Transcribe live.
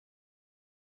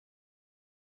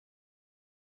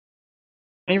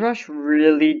Rush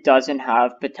really doesn't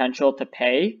have potential to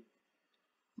pay,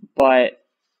 but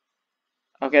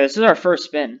okay, this is our first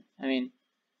spin. I mean,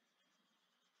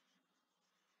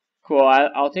 cool.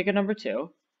 I'll take a number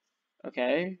 2.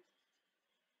 Okay.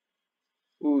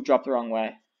 Ooh, dropped the wrong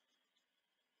way.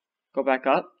 Go back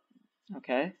up.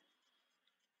 Okay.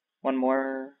 One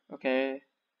more. Okay.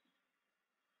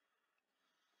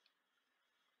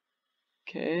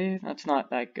 Okay, that's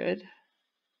not that good.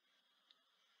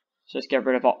 Let's just get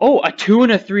rid of all. Oh, a 2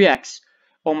 and a 3x.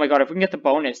 Oh my god, if we can get the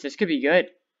bonus, this could be good.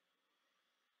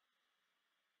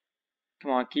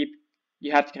 Come on, keep.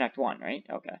 You have to connect 1, right?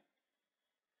 Okay.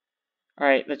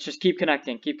 Alright, let's just keep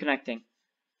connecting. Keep connecting.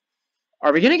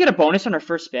 Are we gonna get a bonus on our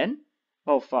first spin?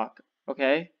 Oh, fuck.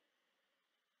 Okay.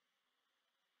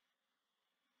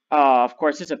 Of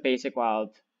course, it's a basic wild.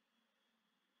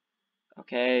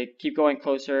 Okay, keep going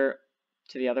closer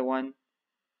to the other one.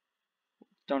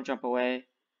 Don't jump away.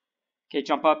 Okay,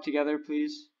 jump up together,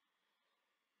 please.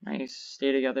 Nice.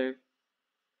 Stay together.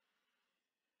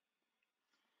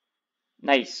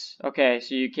 Nice. Okay,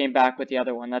 so you came back with the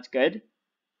other one. That's good.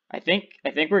 I think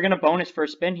we're gonna bonus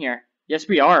first spin here. Yes,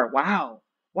 we are. Wow.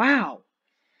 Wow.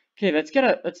 Okay, let's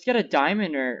get a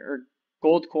diamond or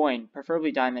gold coin,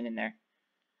 preferably diamond in there.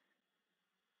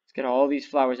 Let's get all these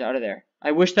flowers out of there.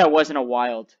 I wish that wasn't a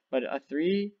wild, but a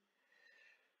 3.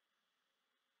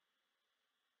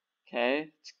 Okay.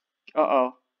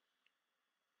 Uh-oh.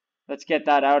 Let's get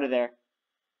that out of there.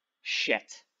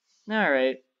 Shit.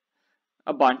 Alright.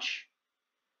 A bunch.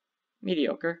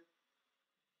 Mediocre.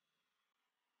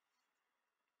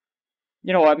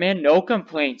 You know what, man? No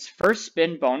complaints. First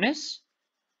spin bonus.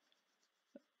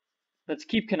 Let's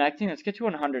keep connecting. Let's get to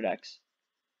 100x.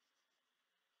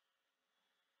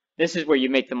 This is where you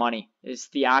make the money. Is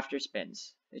the after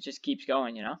spins. It just keeps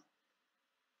going, you know?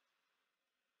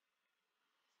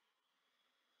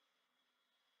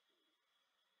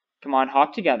 Come on,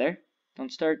 hop together.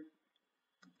 Don't start.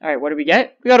 Alright, what do we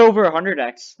get? We got over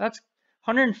 100x. That's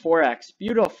 104x.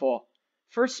 Beautiful.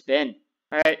 First spin.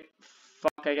 Alright.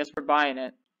 Fuck, I guess we're buying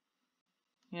it.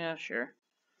 Yeah, sure.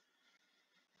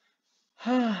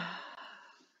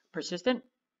 Persistent?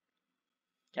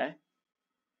 Okay.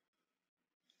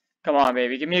 Come on,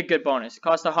 baby. Give me a good bonus. It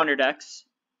cost 100x.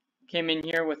 Came in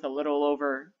here with a little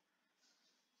over...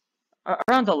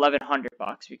 around 1,100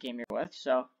 bucks we came here with,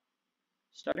 so...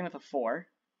 Starting with a 4.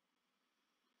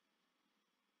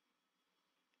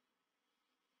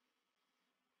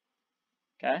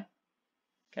 Okay.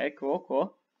 Okay, cool,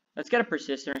 cool. Let's get a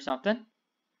persistent or something.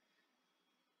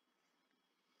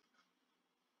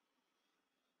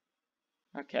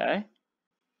 Okay.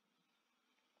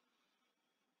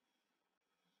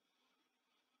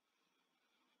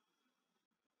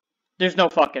 There's no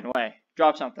fucking way.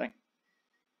 Drop something.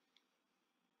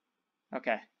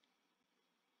 Okay.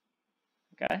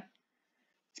 Okay.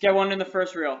 Let's get one in the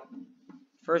first reel.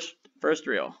 First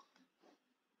reel.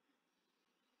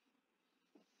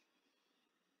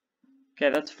 Okay,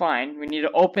 that's fine. We need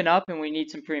to open up and we need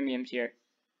some premiums here.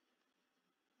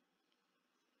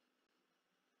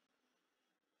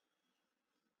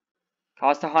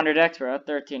 Cost 100x, we're at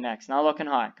 13x. Not looking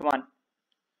hot. Come on.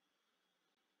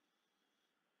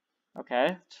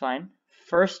 Okay, it's fine.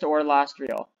 First or last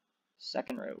reel.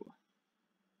 Second row.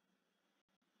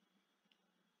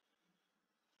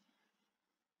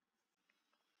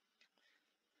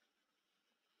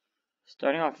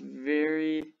 Starting off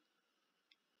very...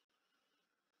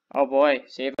 Oh boy,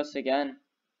 save us again.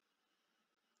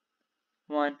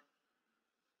 Come on.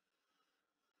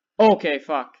 Okay,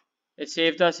 fuck. It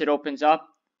saved us, it opens up,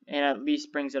 and at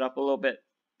least brings it up a little bit.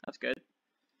 That's good.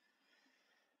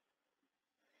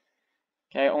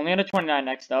 Okay, only on a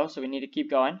 29x though, so we need to keep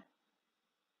going.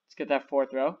 Let's get that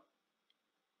fourth row.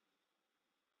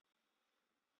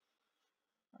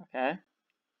 Okay.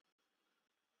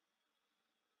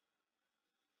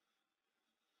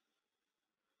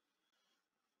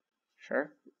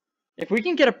 Sure. If we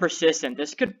can get a persistent,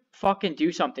 this could fucking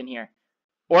do something here.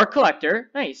 Or a collector.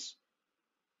 Nice.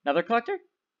 Another collector?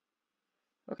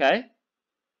 Okay.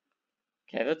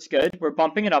 Okay, that's good. We're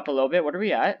bumping it up a little bit. What are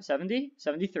we at? 70?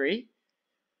 73?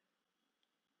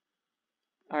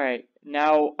 Alright.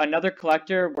 Now another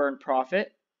collector, we're in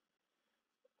profit.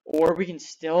 Or we can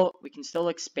still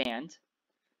expand.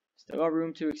 Still got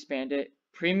room to expand it.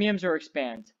 Premiums or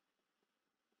expand?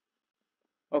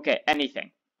 Okay,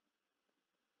 anything.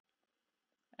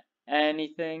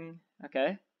 Anything.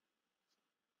 Okay.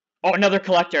 Oh, another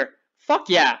collector. Fuck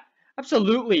yeah.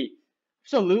 Absolutely.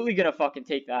 Absolutely gonna fucking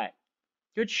take that.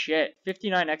 Good shit.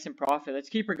 59x in profit. Let's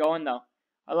keep her going though.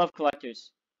 I love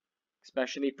collectors.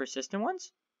 Especially persistent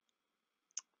ones.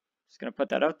 Just gonna put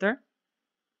that out there.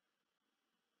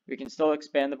 We can still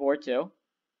expand the board too.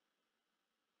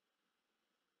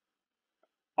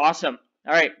 Awesome.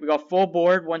 All right, we got full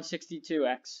board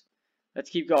 162x. Let's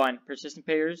keep going. Persistent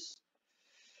payers,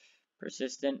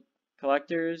 persistent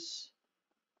collectors,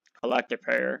 collector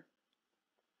payer,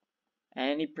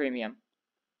 any premium.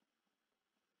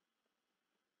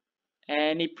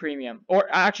 Any premium. Or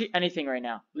actually anything right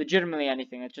now. Legitimately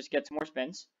anything. Let's just get some more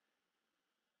spins.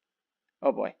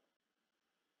 Oh boy.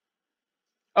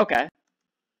 Okay.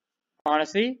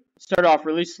 Honestly, start off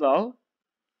really slow.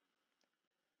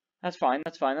 That's fine,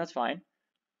 that's fine, that's fine.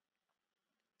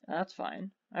 That's fine.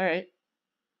 Alright.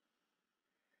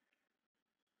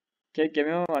 Okay, give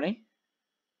me my money.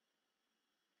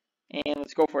 And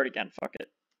let's go for it again. Fuck it.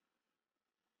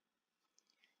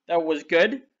 That was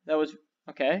good. That was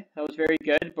okay. That was very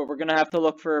good, but we're gonna have to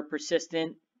look for a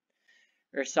persistent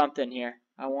or something here.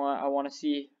 I wanna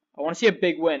see a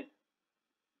big win.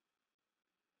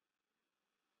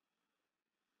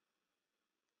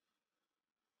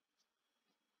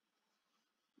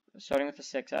 Starting with the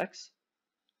 6x.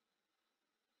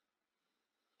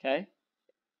 Okay.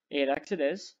 8x it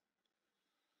is.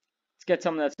 Let's get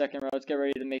some of that second row. Let's get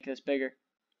ready to make this bigger.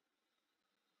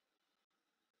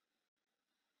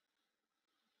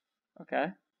 Okay.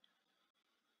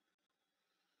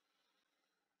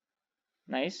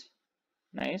 Nice.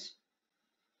 Nice.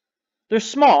 They're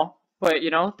small, but you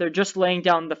know, they're just laying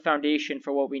down the foundation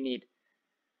for what we need.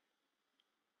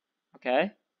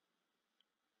 Okay.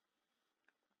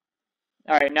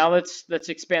 All right, now let's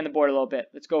expand the board a little bit.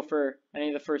 Let's go for any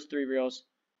of the first 3 reels.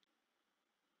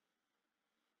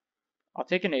 I'll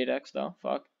take an 8x though.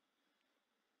 Fuck.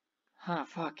 Huh,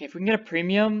 fuck. If we can get a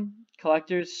premium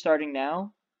collectors starting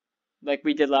now, like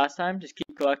we did last time, just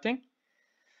keep collecting.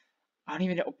 I don't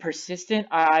even know. Persistent.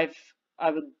 I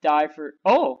would die for.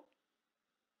 Oh,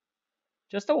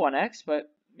 just a 1x, but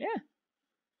yeah.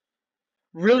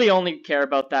 Really only care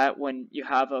about that when you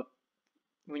have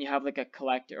like a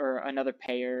collector or another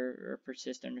payer or a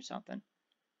persistent or something.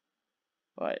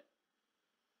 But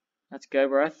that's good.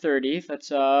 We're at 30. Let's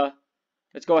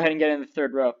go ahead and get in the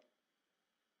 3rd row.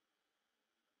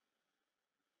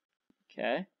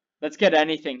 Okay. Let's get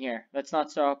anything here. Let's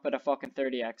not stop at a fucking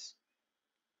 30x.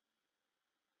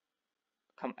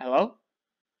 Come, hello?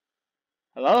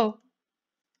 Hello?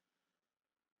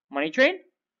 Money train?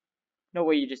 No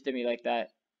way you just did me like that.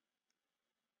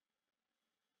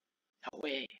 No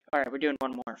way. Alright, we're doing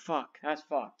one more. Fuck. That's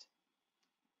fucked.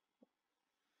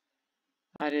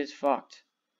 That is fucked.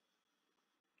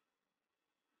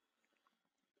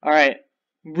 Alright.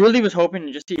 Really was hoping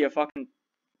to just see a fucking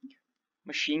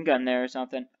machine gun there or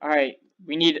something. Alright.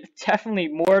 We need definitely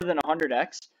more than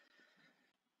 100x.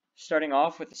 Starting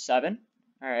off with a 7.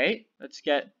 Alright. Let's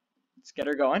get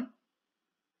her going.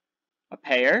 A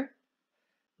pair.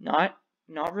 Not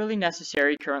really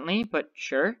necessary currently, but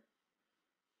sure.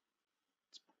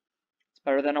 It's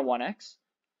better than a 1x.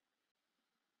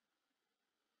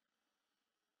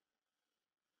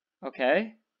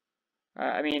 Okay.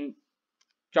 I mean,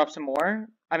 drop some more.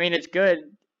 I mean, it's good.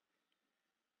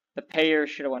 The payer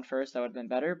should have went first. That would have been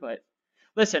better, but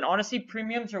listen, honestly,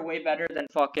 premiums are way better than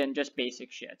fucking just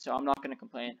basic shit. So I'm not gonna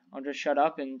complain. I'll just shut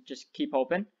up and just keep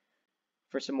hoping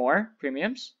for some more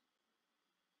premiums.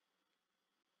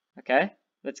 Okay.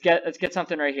 Let's get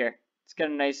something right here. Let's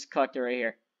get a nice collector right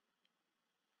here.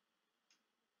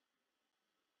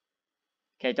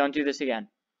 Okay, don't do this again.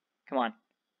 Come on.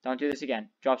 Don't do this again.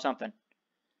 Drop something.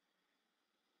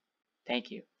 Thank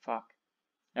you. Fuck.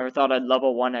 Never thought I'd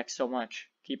level 1x so much.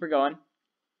 Keep her going.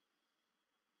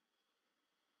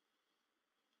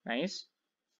 Nice.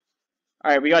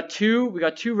 Alright, we got two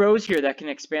rows here that can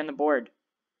expand the board.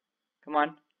 Come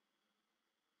on.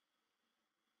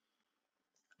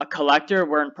 A collector,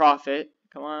 we're in profit.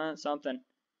 Come on, something.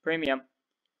 Premium.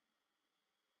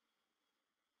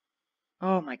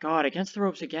 Oh my god, against the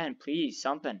ropes again. Please,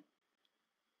 something.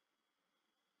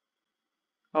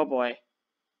 Oh boy.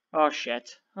 Oh shit.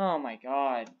 Oh my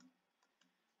god.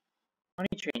 Money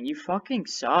train, you fucking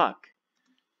suck.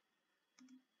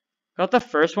 Thought the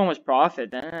first one was profit,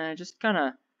 then I just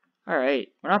kinda... Alright,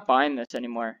 we're not buying this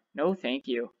anymore. No thank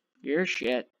you. You're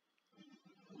shit.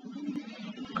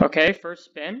 Okay, first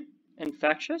spin.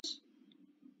 Infectious?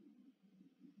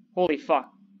 Holy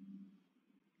fuck.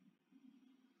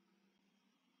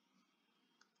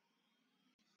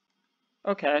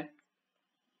 Okay.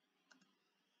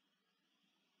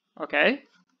 Okay.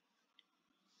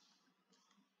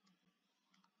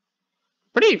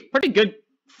 Pretty good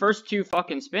first 2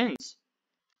 fucking spins.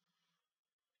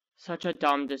 Such a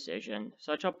dumb decision.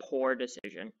 Such a poor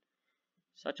decision.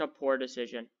 Such a poor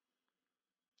decision.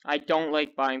 I don't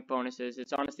like buying bonuses.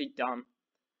 It's honestly dumb.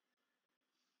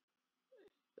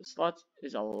 The slot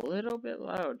is a little bit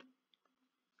loud.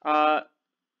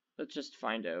 Let's just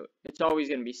find out. It's always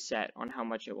going to be set on how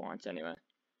much it wants anyway.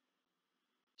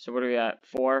 So what are we at?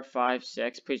 4, 5,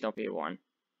 6. Please don't be a 1.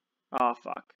 Oh,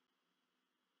 fuck.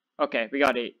 Okay, we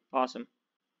got 8. Awesome.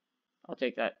 I'll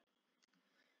take that.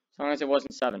 As long as it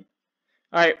wasn't 7.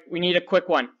 Alright, we need a quick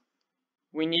one.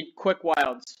 We need quick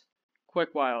wilds.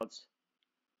 Quick wilds.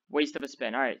 Waste of a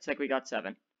spin. Alright, it's like we got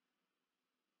 7.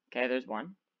 Okay, there's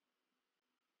 1.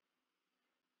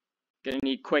 Gonna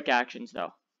need quick actions,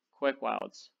 though. Quick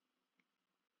wilds.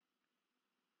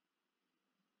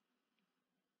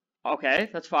 Okay,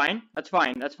 that's fine. That's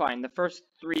fine. That's fine. The first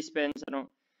 3 spins, I don't...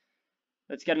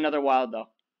 Let's get another wild, though.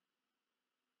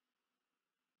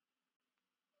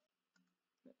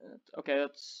 Okay,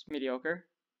 that's mediocre.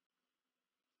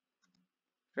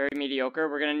 Very mediocre.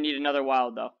 We're gonna need another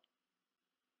wild, though.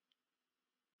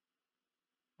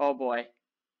 Oh, boy.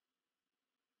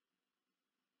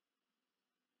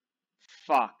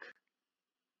 Fuck.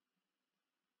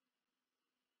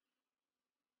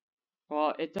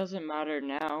 Well, it doesn't matter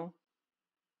now.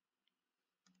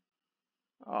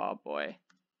 Oh, boy.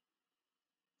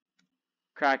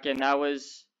 Kraken, that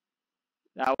was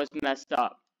messed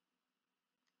up.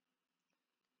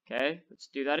 Okay, let's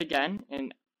do that again,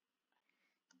 and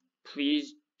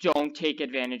please don't take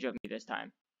advantage of me this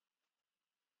time.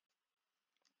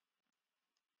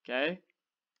 Okay.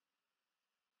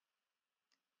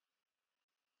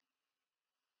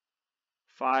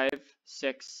 Five,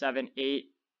 6, 7, 8,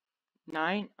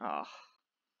 9. Oh.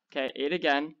 Okay, 8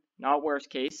 again. Not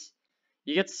worst case.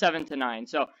 You get 7 to 9.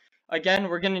 So again,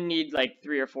 we're gonna need like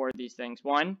 3 or 4 of these things.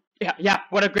 1. Yeah.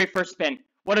 What a great first spin.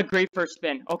 What a great first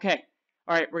spin. Okay.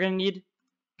 All right, we're gonna need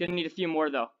a few more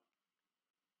though.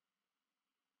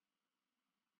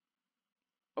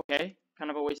 Okay,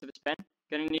 kind of a waste of a spin.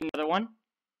 Gonna need another one.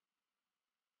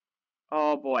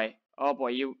 Oh boy. Oh boy.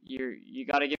 You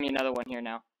gotta give me another one here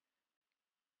now.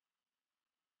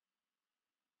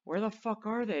 Where the fuck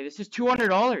are they? This is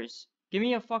 $200. Give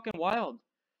me a fucking wild.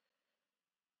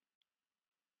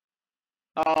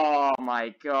 Oh my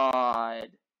god.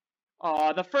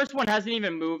 Oh, the first one hasn't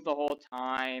even moved the whole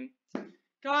time.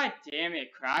 God damn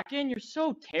it, Kraken, you're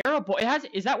so terrible.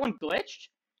 Is that one glitched?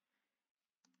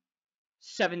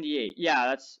 78.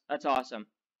 Yeah, that's awesome.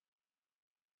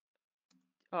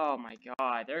 Oh my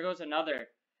god, there goes another.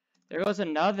 There goes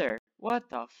another.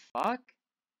 What the fuck?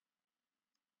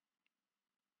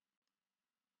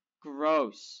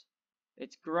 Gross.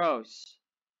 It's gross.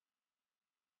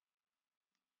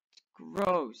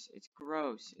 Gross. It's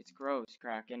gross. It's gross,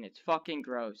 Kraken. It's fucking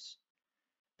gross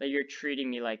that you're treating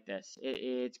me like this.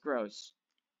 It's gross.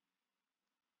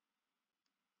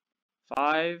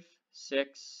 5,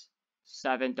 6,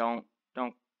 7. Don't.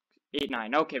 8,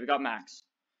 9. Okay, we got max.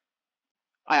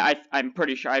 I'm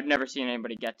pretty sure I've never seen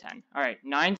anybody get 10. All right,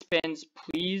 9 spins,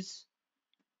 please.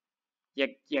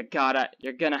 You're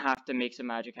gonna have to make some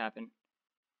magic happen.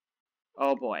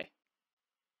 Oh boy.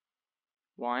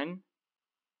 1.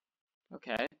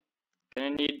 Okay.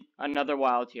 Gonna need another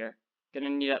wild here. Gonna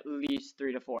need at least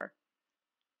 3 to 4.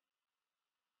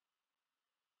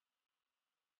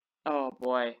 Oh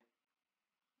boy.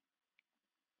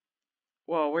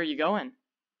 Whoa, where are you going?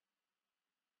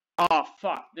 Oh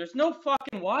fuck. There's no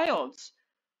fucking wilds.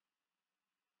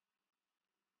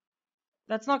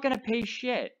 That's not gonna pay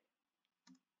shit.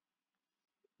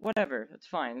 Whatever, that's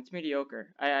fine. It's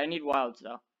mediocre. I need wilds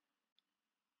though.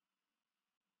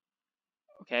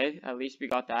 Okay, at least we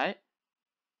got that.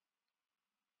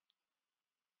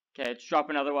 Okay, let's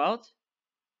drop another wild.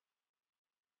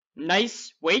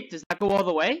 Nice. Wait, does that go all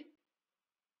the way?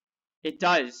 It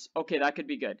does. Okay, that could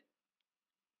be good.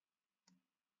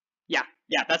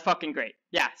 Yeah, that's fucking great.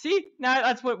 Yeah, see? Now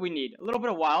that's what we need. A little bit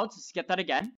of wilds. Let's get that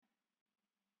again.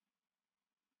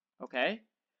 Okay.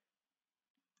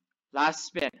 Last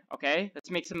spin. Okay, let's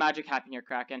make some magic happen here,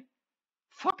 Kraken.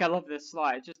 Fuck, I love this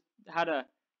slide. Just had a...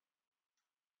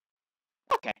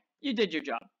 Okay, you did your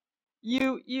job.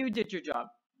 You did your job.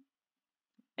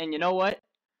 And you know what?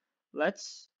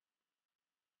 Let's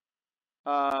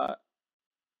do a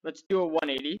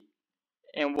 180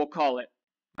 and we'll call it.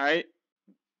 All right?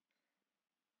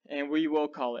 And we will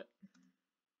call it.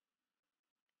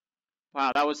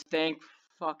 Wow, that was thank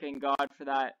fucking God for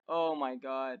that. Oh my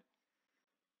God.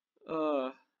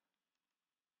 Ugh.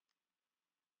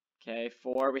 Okay,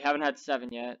 4. We haven't had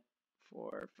 7 yet.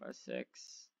 4, 5,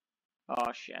 6.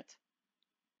 Oh shit.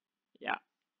 Yeah.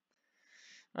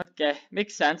 Okay,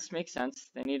 makes sense, makes sense.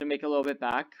 They need to make a little bit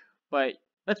back. But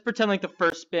let's pretend like the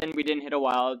first spin we didn't hit a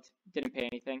wild, didn't pay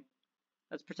anything.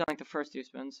 Let's pretend like the first 2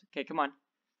 spins. Okay, come on.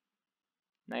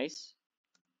 Nice.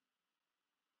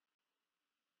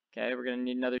 Okay, we're gonna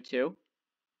need another 2.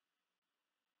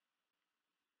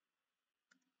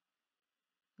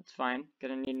 That's fine.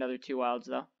 Gonna need another 2 wilds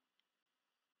though.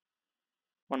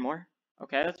 One more.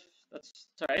 Okay, that's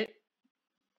alright.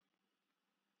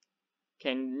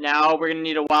 Okay, now we're gonna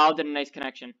need a wild and a nice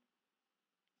connection.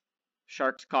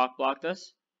 Sharks cock blocked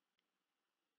us.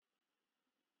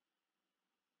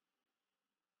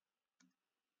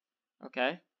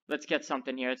 Okay, let's get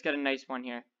something here. Let's get a nice one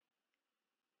here.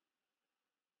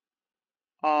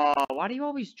 Why do you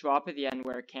always drop at the end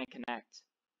where it can't connect?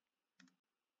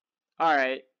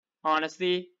 Alright,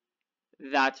 honestly,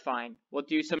 that's fine. We'll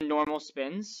do some normal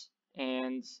spins,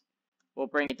 and we'll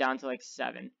bring it down to like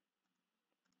 7.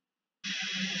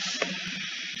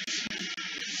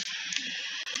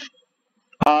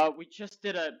 We just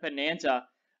did a bonanza.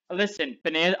 Listen,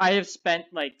 I have spent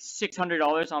like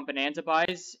 $600 on bonanza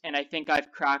buys, and I think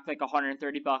I've cracked like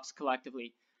 130 bucks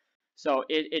collectively. So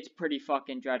it's pretty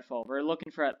fucking dreadful. We're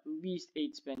looking for at least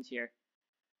 8 spins here.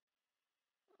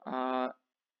 What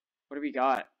do we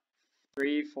got?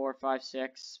 3, 4, 5,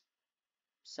 6,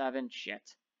 7.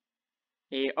 Shit.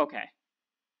 8. Okay.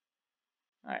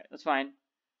 All right, that's fine.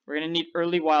 We're gonna need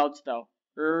early wilds though.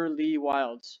 Early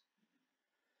wilds.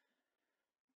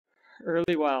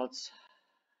 Early wilds.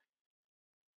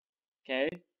 Okay,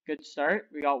 good start.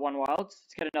 We got 1 wild.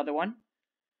 Let's get another one.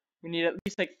 We need at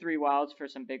least like 3 wilds for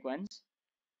some big wins.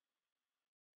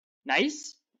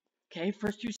 Nice. Okay,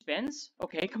 first 2 spins.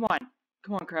 Okay, come on.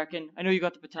 Come on, Kraken. I know you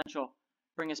got the potential.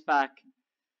 Bring us back.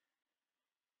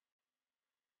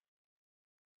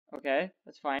 Okay,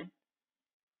 that's fine.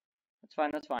 That's fine,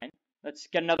 that's fine. Let's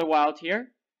get another wild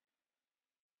here.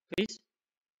 Please.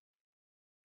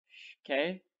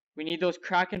 Okay. We need those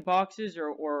Kraken boxes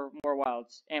or more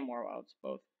wilds. And more wilds,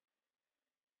 both.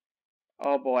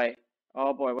 Oh boy.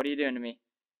 Oh boy, what are you doing to me?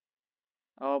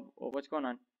 Oh, what's going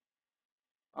on?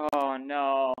 Oh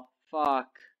no. Fuck.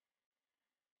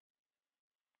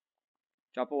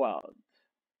 Drop a wild.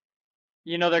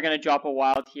 You know they're gonna drop a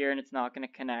wild here and it's not gonna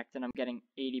connect and I'm getting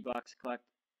 80 bucks collect.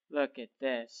 Look at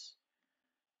this.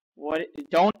 What?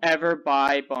 Don't ever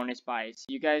buy bonus buys.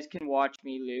 You guys can watch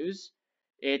me lose.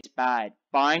 It's bad.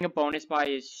 Buying a bonus buy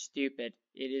is stupid.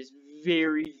 It is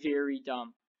very, very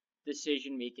dumb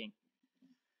decision making.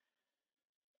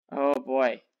 Oh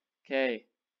boy. Okay.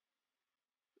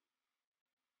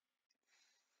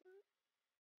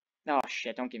 Oh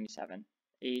shit, don't give me 7.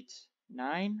 8,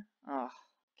 9? Oh,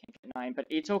 can't get 9, but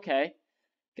 8's okay.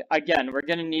 Again, we're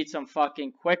gonna need some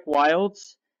fucking quick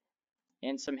wilds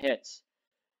and some hits.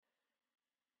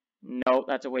 No,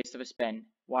 that's a waste of a spin.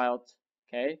 Wild.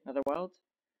 Okay, another wild.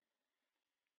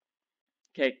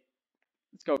 Okay,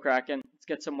 let's go, Kraken. Let's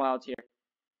get some wilds here.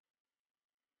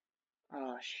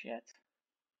 Oh, shit.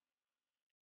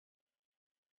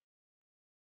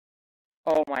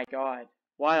 Oh my god.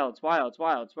 Wilds, wilds,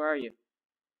 wilds. Where are you?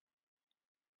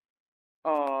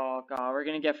 Oh god, we're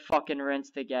gonna get fucking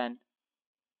rinsed again.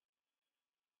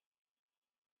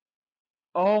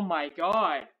 Oh my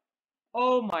god.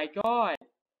 Oh my god.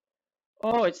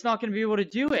 Oh, it's not gonna be able to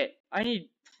do it. I need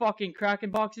fucking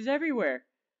Kraken boxes everywhere.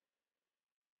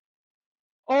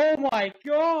 Oh my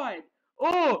god.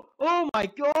 Oh my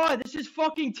god. This is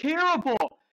fucking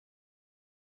terrible.